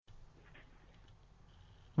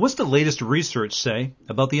What's the latest research say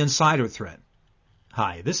about the insider threat?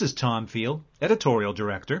 Hi, this is Tom Field, Editorial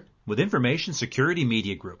Director with Information Security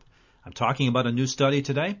Media Group. I'm talking about a new study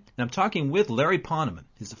today, and I'm talking with Larry Ponemon.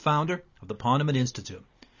 He's the founder of the Ponemon Institute.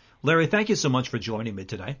 Larry, thank you so much for joining me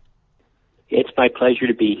today. It's my pleasure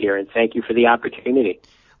to be here, and thank you for the opportunity.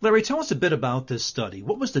 Larry, tell us a bit about this study.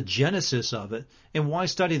 What was the genesis of it, and why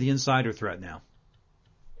study the insider threat now?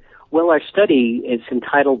 Well, our study is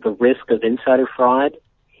entitled The Risk of Insider Fraud,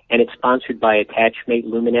 and it's sponsored by Attachmate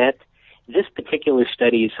Luminet. This particular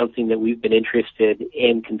study is something that we've been interested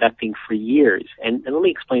in conducting for years, and let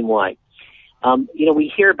me explain why.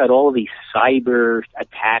 We hear about all of these cyber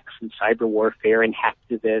attacks and cyber warfare and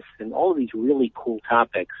hacktivists and all of these really cool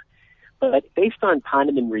topics. But based on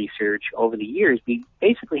Ponemon research over the years, we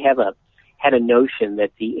basically had a notion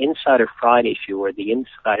that the insider fraud issue or the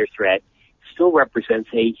insider threat still represents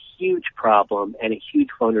a huge problem and a huge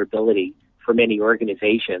vulnerability for many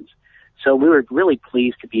organizations. So we were really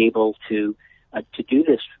pleased to be able to do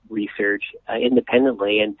this research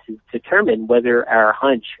independently and to determine whether our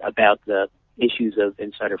hunch about the issues of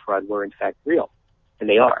insider fraud were in fact real, and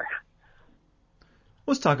they are.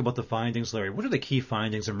 Let's talk about the findings, Larry. What are the key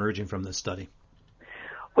findings emerging from this study?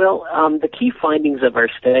 Well, the key findings of our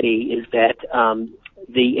study is that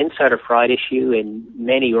the insider fraud issue in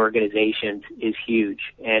many organizations is huge,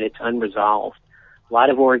 and it's unresolved. A lot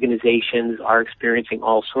of organizations are experiencing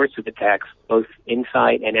all sorts of attacks, both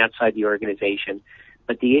inside and outside the organization,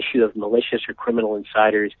 but the issue of malicious or criminal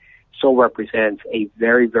insiders still represents a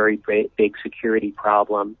very, very big security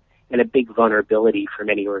problem and a big vulnerability for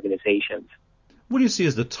many organizations. What do you see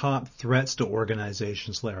as the top threats to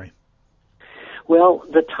organizations, Larry? Well,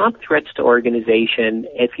 the top threats to organization,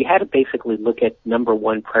 if you had to basically look at number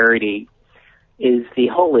one priority, is the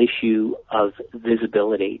whole issue of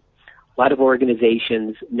visibility. A lot of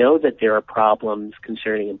organizations know that there are problems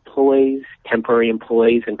concerning employees, temporary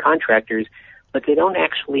employees, and contractors, but they don't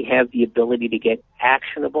actually have the ability to get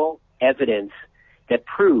actionable evidence that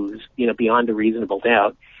proves, beyond a reasonable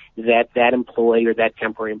doubt, that employee or that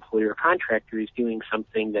temporary employee or contractor is doing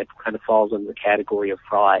something that kind of falls under the category of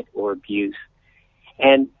fraud or abuse.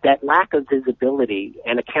 And that lack of visibility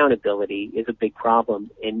and accountability is a big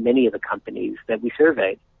problem in many of the companies that we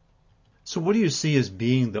surveyed. So what do you see as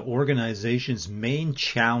being the organization's main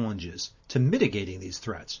challenges to mitigating these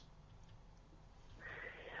threats?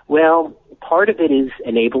 Well, part of it is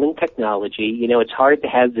enabling technology. It's hard to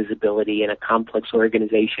have visibility in a complex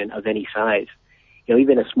organization of any size.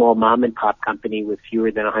 Even a small mom and pop company with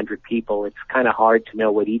fewer than 100 people, it's kind of hard to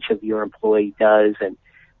know what each of your employees does and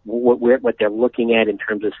what they're looking at in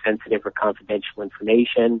terms of sensitive or confidential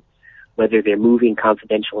information, whether they're moving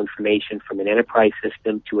confidential information from an enterprise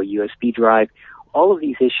system to a USB drive. All of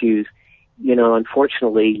these issues,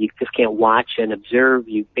 unfortunately, you just can't watch and observe.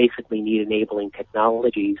 You basically need enabling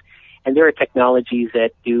technologies. And there are technologies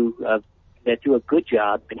that do a good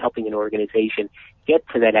job in helping an organization get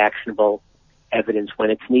to that actionable evidence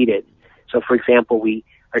when it's needed. So, for example, we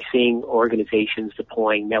are seeing organizations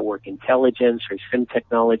deploying network intelligence or SIM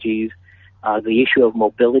technologies. The issue of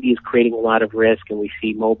mobility is creating a lot of risk, and we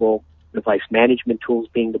see mobile device management tools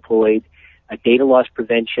being deployed. Data loss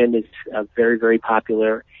prevention is very, very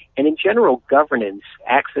popular. And in general, governance,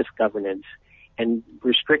 access governance, and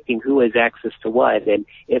restricting who has access to what, and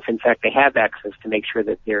if, in fact, they have access, to make sure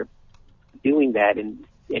that they're doing that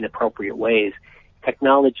in appropriate ways.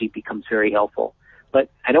 Technology becomes very helpful.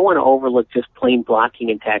 But I don't want to overlook just plain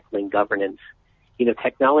blocking and tackling governance.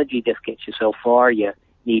 Technology just gets you so far. You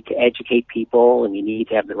need to educate people, and you need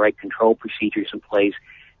to have the right control procedures in place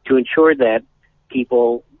to ensure that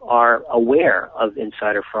people are aware of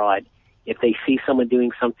insider fraud. If they see someone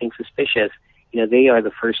doing something suspicious, they are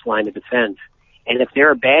the first line of defense. And if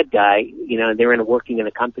they're a bad guy, they're working in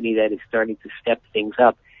a company that is starting to step things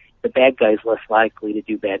up, the bad guy is less likely to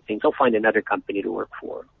do bad things. They'll find another company to work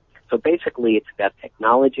for. So basically, it's about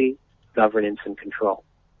technology, governance, and control.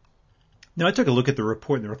 Now, I took a look at the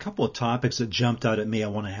report, and there are a couple of topics that jumped out at me I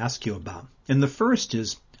want to ask you about. And the first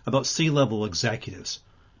is about C-level executives.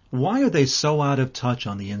 Why are they so out of touch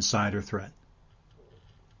on the insider threat?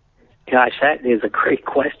 Gosh, that is a great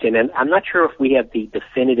question, and I'm not sure if we have the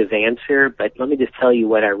definitive answer, but let me just tell you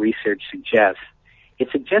what our research suggests. It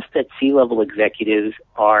suggests that C-level executives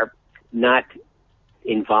are not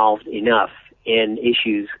involved enough in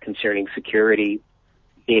issues concerning security,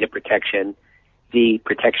 data protection, the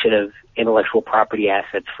protection of intellectual property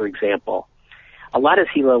assets, for example. A lot of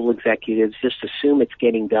C-level executives just assume it's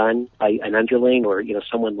getting done by an underling or,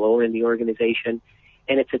 someone lower in the organization,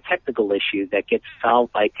 and it's a technical issue that gets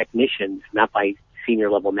solved by technicians, not by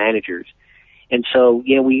senior level managers. And so,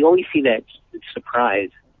 we always see that surprise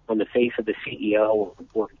on the face of the CEO or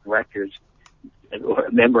board of directors or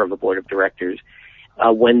a member of a board of directors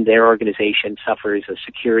when their organization suffers a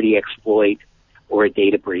security exploit or a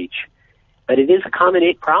data breach. But it is a common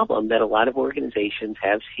problem that a lot of organizations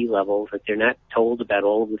have C-levels, that they're not told about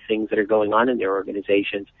all of the things that are going on in their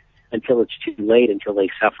organizations until it's too late, until they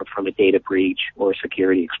suffer from a data breach or a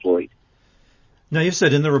security exploit. Now, you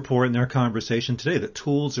said in the report, in our conversation today, that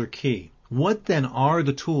tools are key. What then are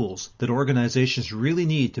the tools that organizations really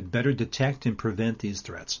need to better detect and prevent these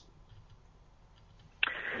threats?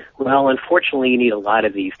 Well, unfortunately, you need a lot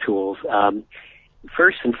of these tools.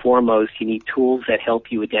 First and foremost, you need tools that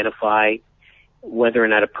help you identify whether or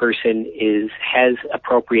not a person has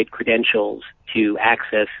appropriate credentials to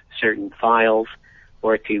access certain files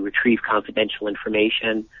or to retrieve confidential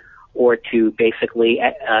information or to basically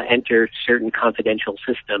enter certain confidential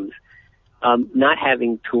systems. Not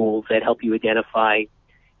having tools that help you identify,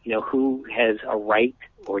 who has a right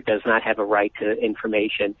or does not have a right to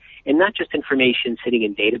information, and not just information sitting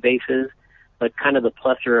in databases, but kind of the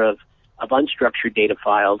plethora of unstructured data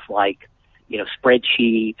files like,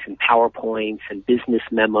 spreadsheets and PowerPoints and business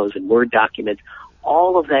memos and Word documents.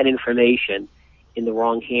 All of that information in the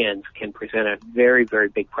wrong hands can present a very, very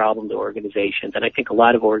big problem to organizations. And I think a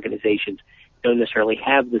lot of organizations don't necessarily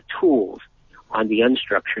have the tools on the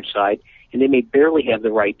unstructured side, and they may barely have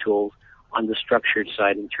the right tools on the structured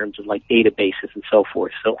side in terms of like databases and so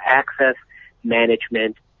forth. So access,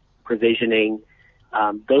 management, provisioning,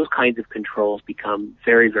 those kinds of controls become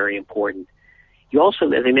very, very important. You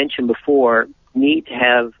also, as I mentioned before, need to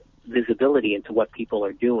have visibility into what people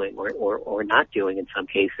are doing or not doing in some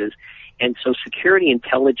cases. And so security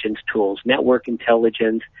intelligence tools, network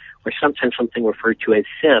intelligence, or sometimes something referred to as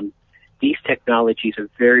SIM, these technologies are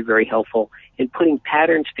very, very helpful in putting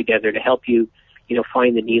patterns together to help you,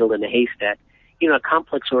 find the needle in the haystack. A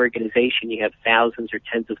complex organization, you have thousands or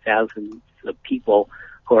tens of thousands of people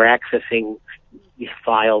who are accessing these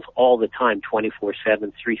files all the time,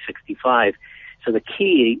 24/7, 365. So the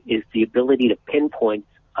key is the ability to pinpoint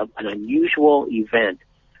an unusual event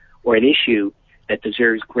or an issue that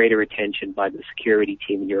deserves greater attention by the security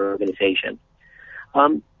team in your organization.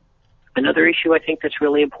 Another issue I think that's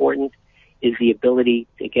really important is the ability,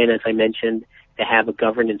 again, as I mentioned, to have a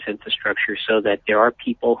governance infrastructure so that there are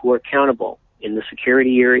people who are accountable in the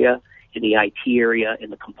security area, in the IT area, in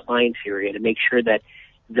the compliance area, to make sure that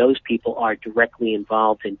those people are directly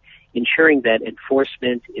involved in ensuring that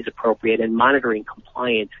enforcement is appropriate and monitoring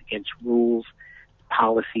compliance against rules,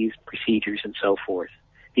 policies, procedures, and so forth.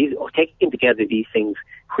 Taken together, these things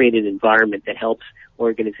create an environment that helps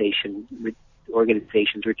organizations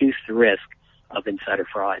reduce the risk of insider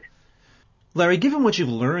fraud. Larry, given what you've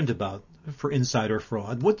learned about for insider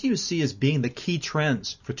fraud, what do you see as being the key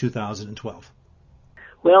trends for 2012?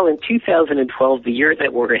 Well, in 2012, the year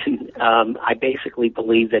that we're in, I basically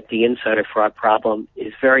believe that the insider fraud problem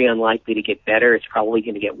is very unlikely to get better. It's probably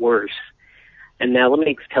going to get worse. And now let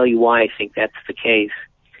me tell you why I think that's the case.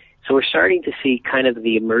 So we're starting to see kind of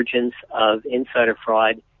the emergence of insider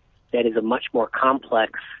fraud that is a much more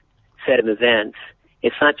complex set of events.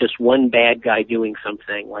 It's not just one bad guy doing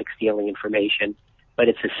something like stealing information, but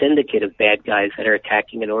it's a syndicate of bad guys that are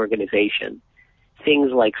attacking an organization.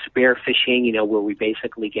 Things like spear phishing, where we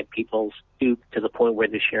basically get people duped to the point where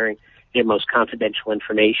they're sharing their most confidential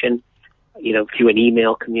information, through an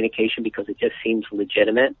email communication because it just seems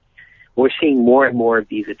legitimate. We're seeing more and more of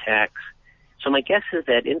these attacks. So my guess is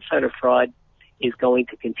that insider fraud is going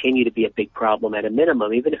to continue to be a big problem at a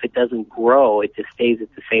minimum. Even if it doesn't grow, it just stays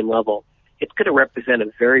at the same level. It's going to represent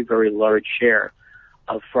a very, very large share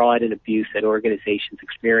of fraud and abuse that organizations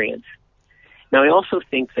experience. Now, I also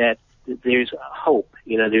think that there's hope.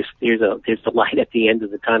 There's a light at the end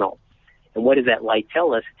of the tunnel. And what does that light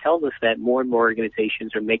tell us? It tells us that more and more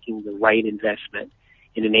organizations are making the right investment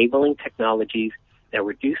in enabling technologies that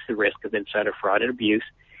reduce the risk of insider fraud and abuse,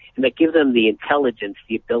 and that give them the intelligence,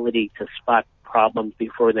 the ability to spot problems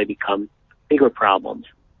before they become bigger problems.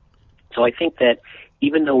 So I think that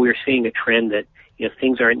even though we're seeing a trend that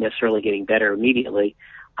things aren't necessarily getting better immediately,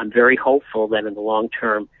 I'm very hopeful that in the long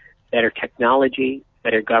term, better technology,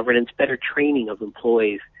 better governance, better training of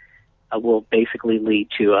employees will basically lead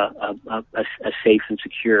to a safe and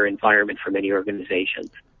secure environment for many organizations.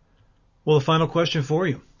 Well, the final question for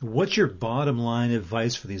you. What's your bottom line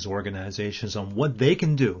advice for these organizations on what they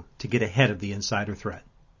can do to get ahead of the insider threat?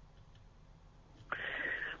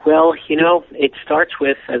 Well, it starts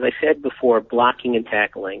with, as I said before, blocking and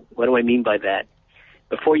tackling. What do I mean by that?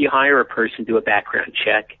 Before you hire a person, do a background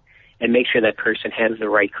check and make sure that person has the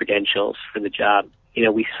right credentials for the job.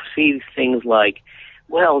 We see things like,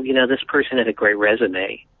 this person had a great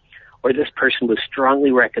resume, or this person was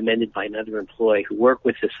strongly recommended by another employee who worked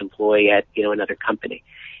with this employee at, another company.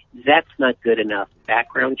 That's not good enough.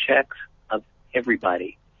 Background checks of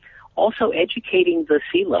everybody. Also educating the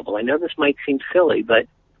C-level. I know this might seem silly, but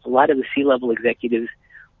a lot of the C-level executives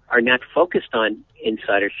are not focused on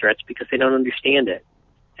insider threats because they don't understand it.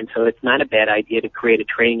 And so it's not a bad idea to create a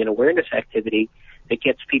training and awareness activity that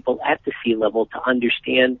gets people at the C-level to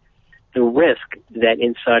understand the risk that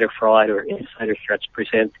insider fraud or insider threats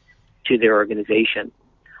present to their organization.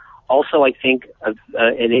 Also, I think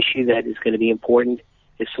an issue that is going to be important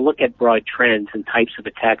is to look at broad trends and types of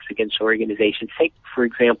attacks against organizations. Take, for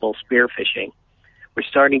example, spear phishing. We're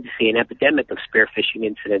starting to see an epidemic of spear phishing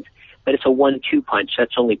incidents, but it's a 1-2 punch.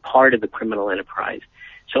 That's only part of the criminal enterprise.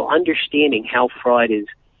 So understanding how fraud is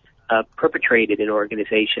perpetrated in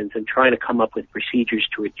organizations and trying to come up with procedures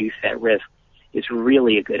to reduce that risk is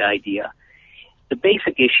really a good idea. The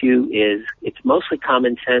basic issue is it's mostly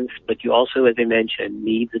common sense, but you also, as I mentioned,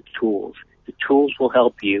 need the tools. The tools will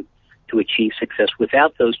help you to achieve success.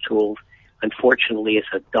 Without those tools, unfortunately, it's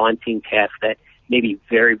a daunting task that may be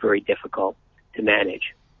very, very difficult to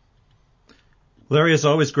manage. Larry, as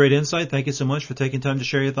always, great insight. Thank you so much for taking time to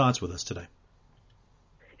share your thoughts with us today.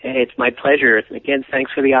 Hey, it's my pleasure. Again,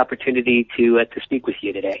 thanks for the opportunity to speak with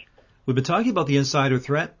you today. We've been talking about the insider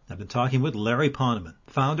threat. I've been talking with Larry Ponemon,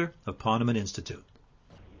 founder of Ponemon Institute.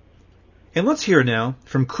 And let's hear now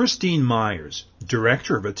from Christine Myers,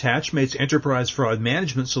 Director of Attachmate's Enterprise Fraud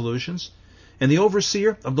Management Solutions and the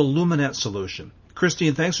overseer of the Luminet solution.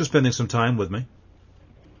 Christine, thanks for spending some time with me.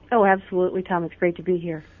 Oh, absolutely, Tom. It's great to be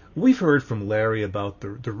here. We've heard from Larry about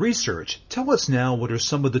the research. Tell us now what are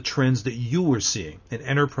some of the trends that you are seeing in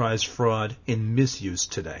enterprise fraud and misuse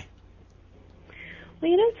today.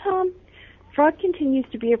 Well, Tom, fraud continues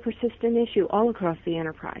to be a persistent issue all across the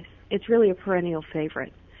enterprise. It's really a perennial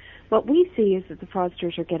favorite. What we see is that the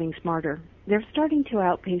fraudsters are getting smarter. They're starting to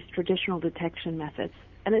outpace traditional detection methods,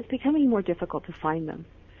 and it's becoming more difficult to find them.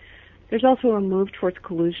 There's also a move towards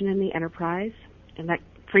collusion in the enterprise, and that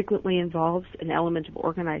frequently involves an element of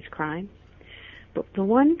organized crime. But the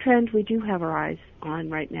one trend we do have our eyes on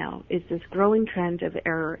right now is this growing trend of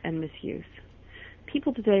error and misuse.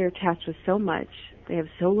 People today are tasked with so much, they have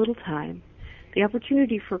so little time. The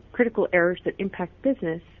opportunity for critical errors that impact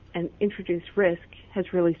business and introduce risk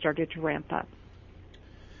has really started to ramp up.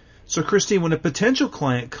 So, Christine, when a potential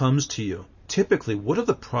client comes to you, typically, what are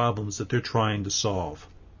the problems that they're trying to solve?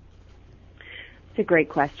 It's a great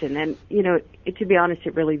question. And, to be honest,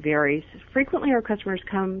 it really varies. Frequently, our customers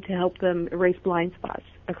come to help them erase blind spots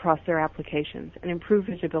across their applications and improve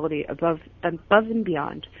visibility above and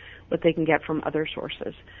beyond what they can get from other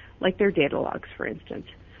sources, like their data logs, for instance.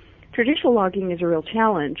 Traditional logging is a real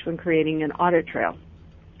challenge when creating an audit trail.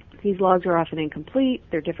 These logs are often incomplete,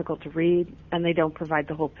 they're difficult to read, and they don't provide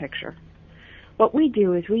the whole picture. What we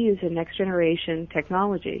do is we use a next-generation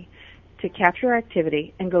technology to capture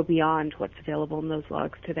activity and go beyond what's available in those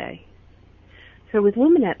logs today. So with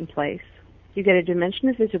Luminet in place, you get a dimension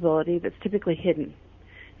of visibility that's typically hidden,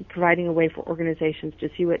 providing a way for organizations to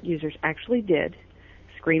see what users actually did,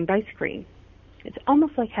 screen by screen. It's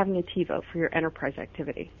almost like having a TiVo for your enterprise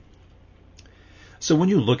activity. So when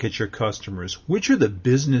you look at your customers, which are the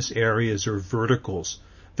business areas or verticals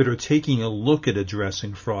that are taking a look at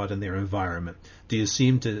addressing fraud in their environment? Do you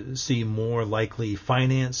seem to see more likely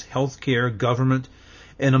finance, healthcare, government?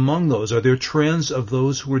 And among those, are there trends of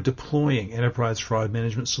those who are deploying enterprise fraud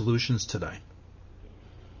management solutions today?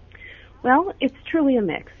 Well, it's truly a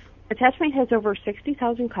mix. Attachmate has over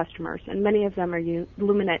 60,000 customers, and many of them are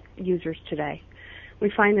Luminet users today. We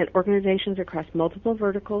find that organizations across multiple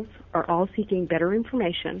verticals are all seeking better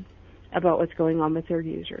information about what's going on with their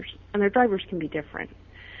users, and their drivers can be different.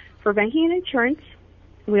 For banking and insurance,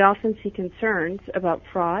 we often see concerns about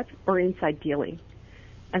fraud or inside dealing,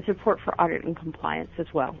 and support for audit and compliance as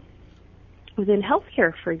well. Within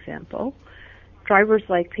healthcare, for example, drivers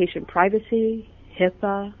like patient privacy,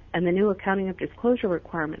 HIPAA, and the new accounting of disclosure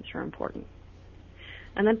requirements are important.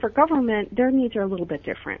 And then for government, their needs are a little bit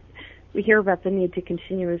different. We hear about the need to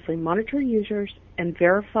continuously monitor users and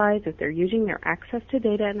verify that they're using their access to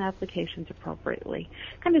data and applications appropriately.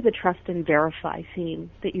 Kind of the trust and verify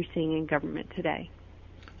theme that you're seeing in government today.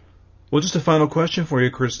 Well, just a final question for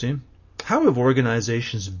you, Christine. How have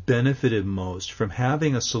organizations benefited most from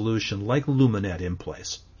having a solution like Luminet in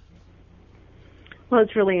place? Well,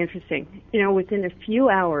 it's really interesting. Within a few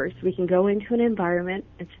hours, we can go into an environment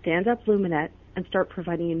and stand up Luminet and start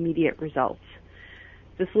providing immediate results.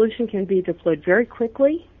 The solution can be deployed very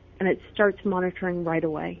quickly, and it starts monitoring right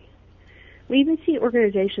away. We even see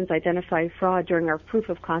organizations identify fraud during our proof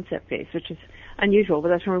of concept phase, which is unusual, but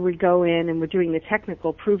that's where we go in and we're doing the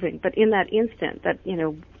technical proving. But in that instant, that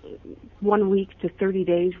 1 week to 30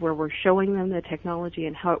 days where we're showing them the technology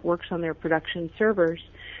and how it works on their production servers,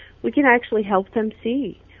 we can actually help them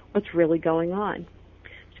see what's really going on.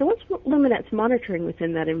 So once Luminet's monitoring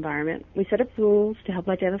within that environment, we set up rules to help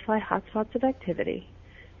identify hotspots of activity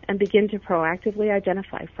and begin to proactively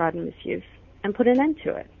identify fraud and misuse and put an end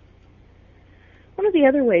to it. One of the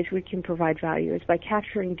other ways we can provide value is by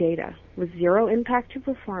capturing data with zero impact to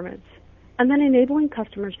performance and then enabling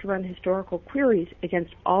customers to run historical queries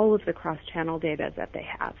against all of the cross-channel data that they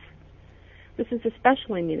have. This is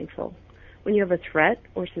especially meaningful when you have a threat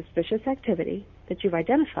or suspicious activity that you've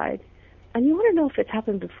identified and you want to know if it's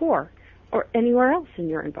happened before or anywhere else in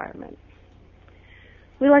your environment.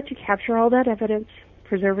 We like to capture all that evidence,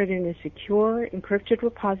 preserve it in a secure, encrypted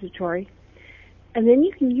repository, and then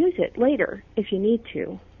you can use it later, if you need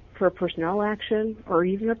to, for a personnel action or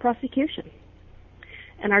even a prosecution.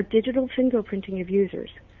 And our digital fingerprinting of users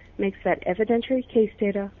makes that evidentiary case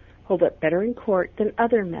data hold up better in court than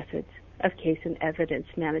other methods of case and evidence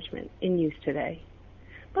management in use today.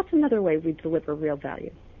 That's another way we deliver real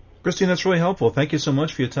value. Christine, that's really helpful. Thank you so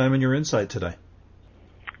much for your time and your insight today.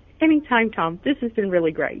 Anytime, Tom. This has been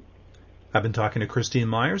really great. I've been talking to Christine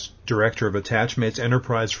Myers, Director of Attachmate's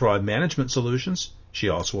Enterprise Fraud Management Solutions. She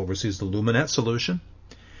also oversees the Luminet solution.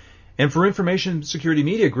 And for Information Security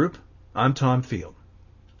Media Group, I'm Tom Field.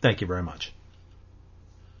 Thank you very much.